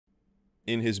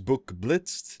In his book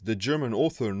Blitzed, the German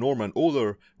author Norman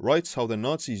Ohler writes how the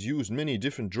Nazis used many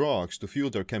different drugs to fuel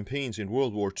their campaigns in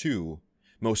World War II,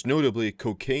 most notably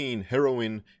cocaine,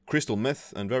 heroin, crystal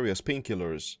meth, and various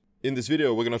painkillers. In this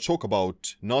video, we're gonna talk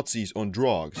about Nazis on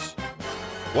drugs.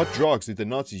 What drugs did the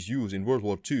Nazis use in World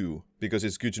War II? Because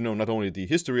it's good to know not only the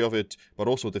history of it, but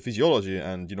also the physiology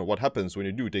and, what happens when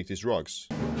you do take these drugs.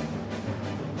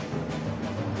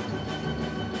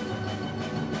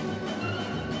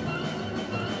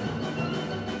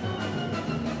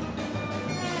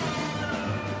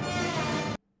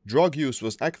 Drug use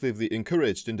was actively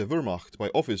encouraged in the Wehrmacht by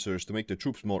officers to make the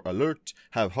troops more alert,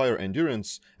 have higher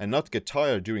endurance, and not get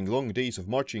tired during long days of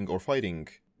marching or fighting.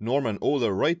 Norman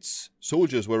Ohler writes,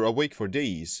 "Soldiers were awake for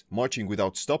days, marching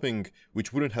without stopping,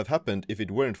 which wouldn't have happened if it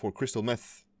weren't for crystal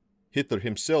meth." Hitler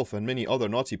himself and many other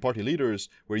Nazi party leaders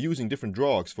were using different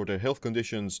drugs for their health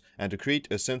conditions and to create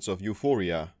a sense of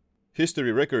euphoria.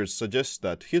 History records suggest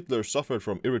that Hitler suffered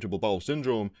from irritable bowel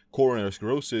syndrome, coronary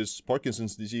sclerosis,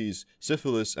 Parkinson's disease,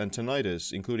 syphilis, and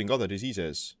tinnitus, including other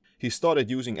diseases. He started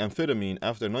using amphetamine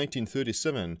after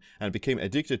 1937 and became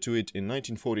addicted to it in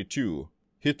 1942.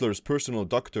 Hitler's personal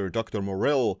doctor, Dr.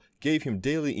 Morell, gave him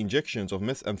daily injections of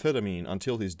methamphetamine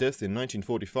until his death in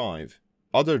 1945.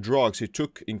 Other drugs he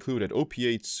took included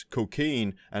opiates,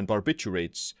 cocaine, and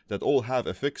barbiturates that all have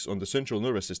effects on the central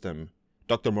nervous system.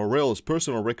 Dr. Morell's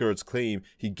personal records claim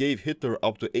he gave Hitler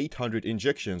up to 800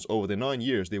 injections over the 9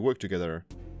 years they worked together.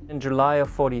 In July of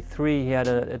 '43, he had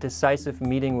a decisive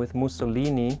meeting with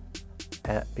Mussolini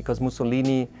because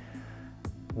Mussolini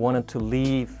wanted to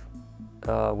leave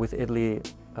with Italy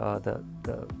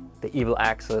the evil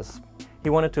Axis. He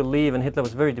wanted to leave, and Hitler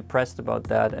was very depressed about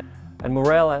that. And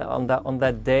Morell on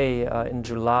that day in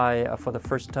July for the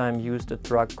first time used a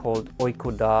drug called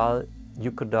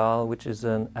Eucodal, which is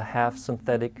a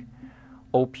half-synthetic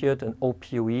opiate, an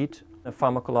opioid, a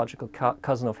pharmacological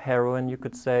cousin of heroin, you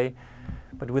could say,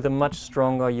 but with a much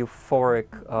stronger euphoric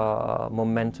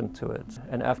momentum to it.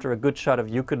 And after a good shot of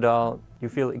Eucodal, you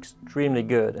feel extremely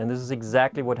good. And this is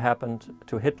exactly what happened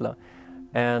to Hitler.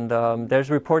 And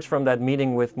there's reports from that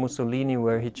meeting with Mussolini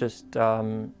where he just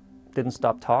didn't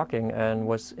stop talking and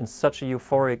was in such a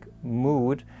euphoric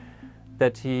mood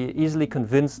that he easily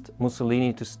convinced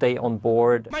Mussolini to stay on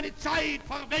board.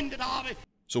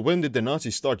 So when did the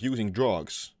Nazis start using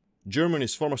drugs?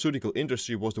 Germany's pharmaceutical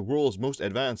industry was the world's most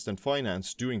advanced and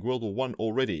financed during World War I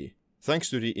already,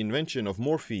 thanks to the invention of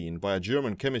morphine by a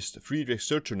German chemist Friedrich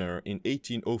Serturner in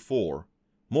 1804.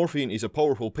 Morphine is a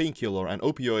powerful painkiller and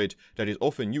opioid that is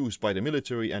often used by the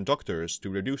military and doctors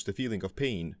to reduce the feeling of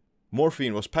pain.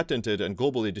 Morphine was patented and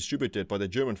globally distributed by the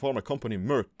German pharma company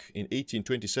Merck in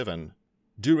 1827.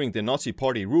 During the Nazi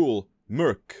Party rule,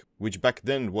 Merck, which back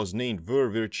then was named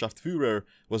Wehrwirtschaftsführer,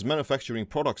 was manufacturing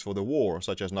products for the war,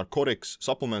 such as narcotics,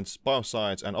 supplements,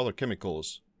 biocides, and other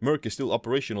chemicals. Merck is still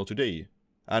operational today.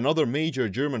 Another major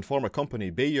German pharma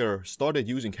company, Bayer, started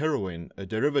using heroin, a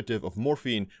derivative of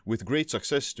morphine, with great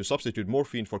success to substitute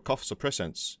morphine for cough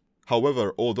suppressants.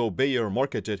 However, although Bayer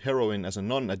marketed heroin as a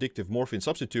non-addictive morphine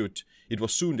substitute, it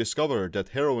was soon discovered that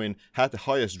heroin had the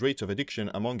highest rates of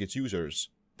addiction among its users.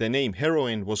 The name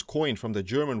heroin was coined from the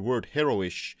German word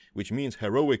heroisch, which means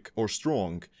heroic or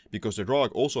strong, because the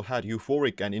drug also had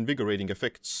euphoric and invigorating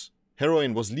effects.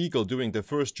 Heroin was legal during the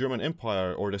First German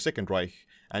Empire or the Second Reich,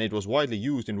 and it was widely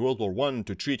used in World War I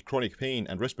to treat chronic pain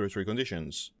and respiratory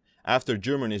conditions. After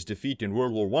Germany's defeat in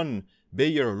World War I,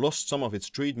 Bayer lost some of its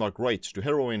trademark rights to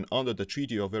heroin under the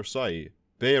Treaty of Versailles.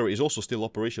 Bayer is also still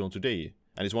operational today,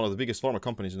 and is one of the biggest pharma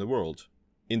companies in the world.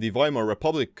 In the Weimar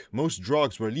Republic, most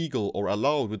drugs were legal or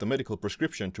allowed with a medical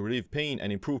prescription to relieve pain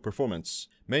and improve performance.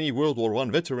 Many World War I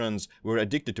veterans were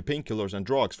addicted to painkillers and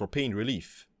drugs for pain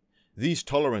relief. These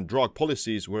tolerant drug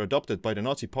policies were adopted by the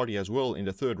Nazi Party as well in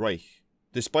the Third Reich.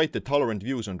 Despite the tolerant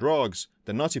views on drugs,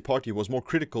 the Nazi Party was more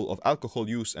critical of alcohol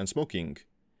use and smoking.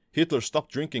 Hitler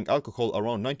stopped drinking alcohol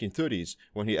around 1930s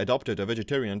when he adopted a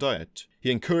vegetarian diet.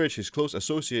 He encouraged his close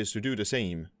associates to do the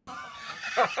same.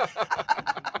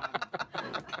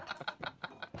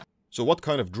 So what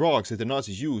kind of drugs did the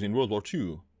Nazis use in World War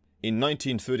II? In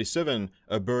 1937,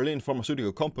 a Berlin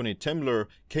pharmaceutical company, Temmler,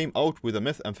 came out with a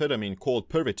methamphetamine called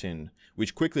Pervitin,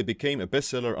 which quickly became a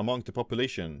bestseller among the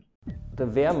population. The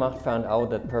Wehrmacht found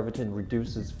out that Pervitin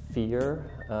reduces fear,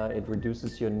 it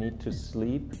reduces your need to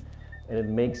sleep, and it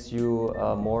makes you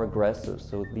more aggressive.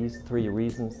 So these three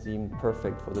reasons seemed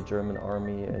perfect for the German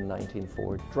army in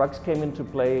 1940. Drugs came into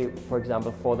play, for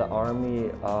example, for the army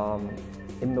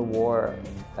in the war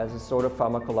as a sort of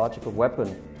pharmacological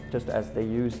weapon. just as they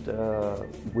used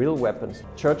real weapons.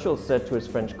 Churchill said to his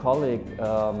French colleague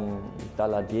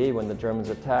Daladier when the Germans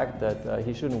attacked that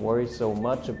he shouldn't worry so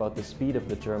much about the speed of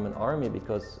the German army,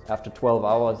 because after 12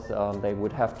 hours they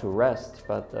would have to rest,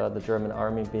 but the German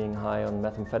army, being high on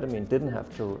methamphetamine, didn't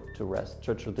have to rest.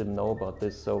 Churchill didn't know about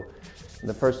this, so in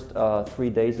the first 3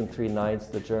 days and 3 nights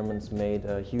the Germans made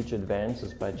huge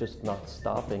advances by just not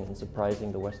stopping and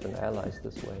surprising the Western Allies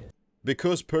this way.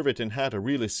 Because Pervitin had a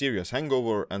really serious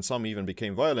hangover and some even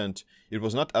became violent, it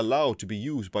was not allowed to be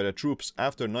used by the troops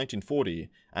after 1940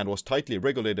 and was tightly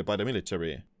regulated by the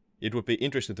military. It would be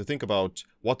interesting to think about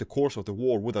what the course of the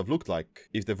war would have looked like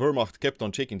if the Wehrmacht kept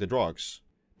on taking the drugs.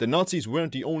 The Nazis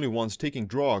weren't the only ones taking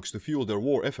drugs to fuel their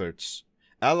war efforts.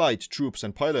 Allied troops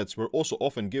and pilots were also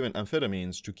often given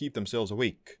amphetamines to keep themselves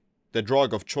awake. The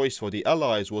drug of choice for the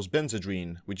Allies was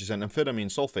benzedrine, which is an amphetamine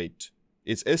sulfate.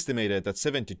 It's estimated that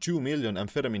 72 million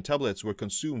amphetamine tablets were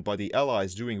consumed by the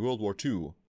Allies during World War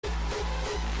II.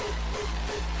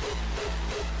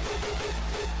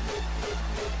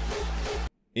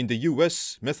 In the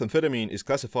US, methamphetamine is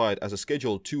classified as a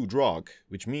Schedule II drug,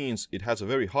 which means it has a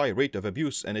very high rate of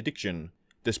abuse and addiction.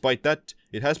 Despite that,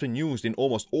 it has been used in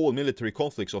almost all military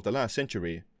conflicts of the last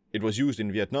century. It was used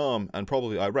in Vietnam and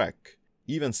probably Iraq.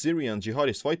 Even Syrian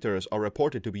jihadist fighters are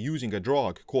reported to be using a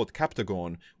drug called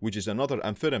Captagon, which is another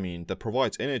amphetamine that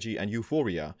provides energy and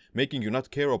euphoria, making you not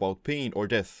care about pain or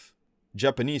death.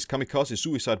 Japanese kamikaze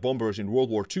suicide bombers in World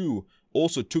War II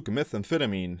also took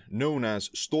methamphetamine, known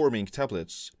as storming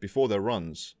tablets, before their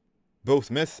runs. Both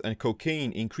meth and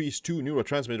cocaine increase 2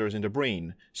 neurotransmitters in the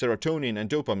brain, serotonin and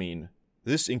dopamine.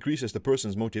 This increases the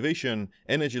person's motivation,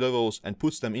 energy levels, and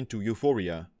puts them into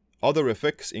euphoria. Other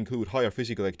effects include higher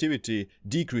physical activity,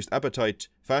 decreased appetite,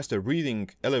 faster breathing,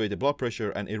 elevated blood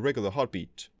pressure, and irregular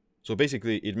heartbeat. So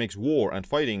basically, it makes war and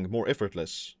fighting more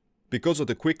effortless. Because of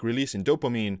the quick release in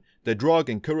dopamine, the drug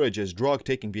encourages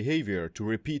drug-taking behavior to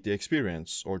repeat the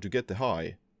experience or to get the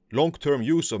high. Long-term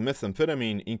use of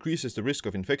methamphetamine increases the risk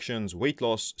of infections, weight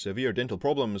loss, severe dental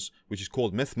problems, which is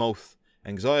called meth mouth,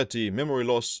 anxiety, memory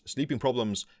loss, sleeping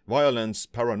problems, violence,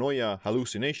 paranoia,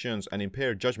 hallucinations, and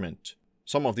impaired judgment.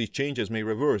 Some of these changes may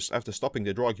reverse after stopping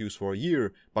the drug use for a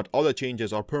year, but other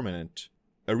changes are permanent.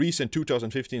 A recent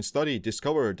 2015 study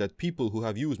discovered that people who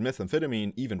have used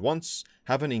methamphetamine even once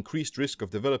have an increased risk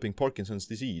of developing Parkinson's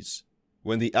disease.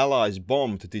 When the Allies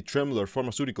bombed the Tremler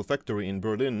pharmaceutical factory in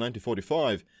Berlin in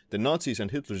 1945, the Nazis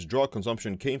and Hitler's drug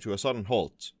consumption came to a sudden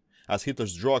halt. As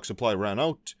Hitler's drug supply ran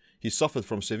out, he suffered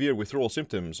from severe withdrawal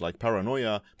symptoms like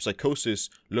paranoia,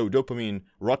 psychosis, low dopamine,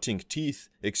 rotting teeth,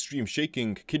 extreme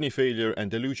shaking, kidney failure,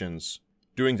 and delusions.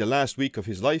 During the last week of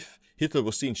his life, Hitler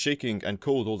was seen shaking and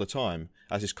cold all the time,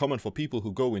 as is common for people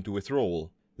who go into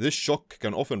withdrawal. This shock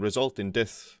can often result in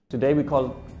death. Today we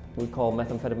call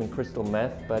methamphetamine crystal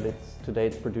meth, but today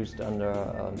it's produced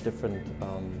under different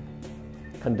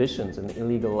conditions in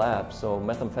illegal labs. So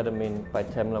methamphetamine by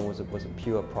Tremler was a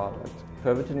pure product.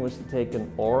 Pervitin was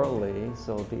taken orally,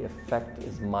 so the effect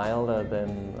is milder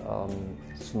than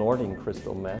snorting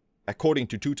crystal meth. According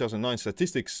to 2009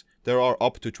 statistics, there are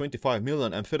up to 25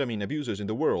 million amphetamine abusers in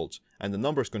the world, and the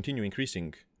numbers continue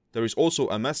increasing. There is also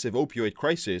a massive opioid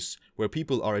crisis where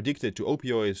people are addicted to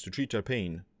opioids to treat their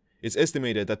pain. It's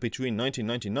estimated that between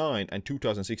 1999 and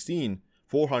 2016,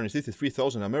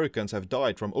 453,000 Americans have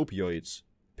died from opioids.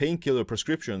 Painkiller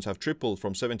prescriptions have tripled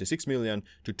from 76 million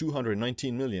to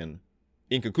 219 million.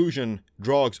 In conclusion,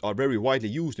 drugs are very widely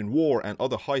used in war and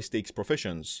other high-stakes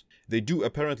professions. They do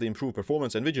apparently improve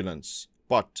performance and vigilance,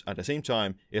 but at the same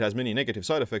time, it has many negative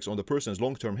side effects on the person's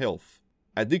long-term health.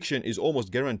 Addiction is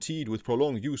almost guaranteed with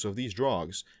prolonged use of these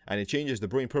drugs, and it changes the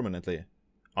brain permanently.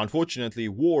 Unfortunately,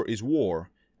 war is war,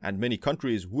 and many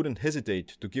countries wouldn't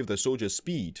hesitate to give their soldiers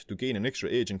speed to gain an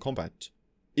extra edge in combat.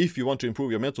 If you want to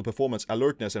improve your mental performance,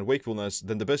 alertness, and wakefulness,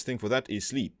 then the best thing for that is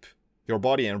sleep. Your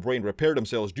body and brain repair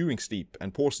themselves during sleep,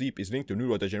 and poor sleep is linked to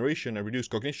neurodegeneration and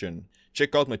reduced cognition.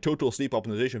 Check out my total sleep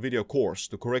optimization video course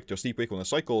to correct your sleep-wakefulness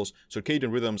cycles,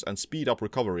 circadian rhythms, and speed up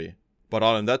recovery. But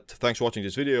other than that, thanks for watching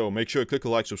this video. Make sure to click a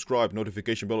like, subscribe,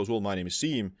 notification bell as well. My name is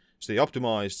Seem. Stay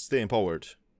optimized, stay empowered.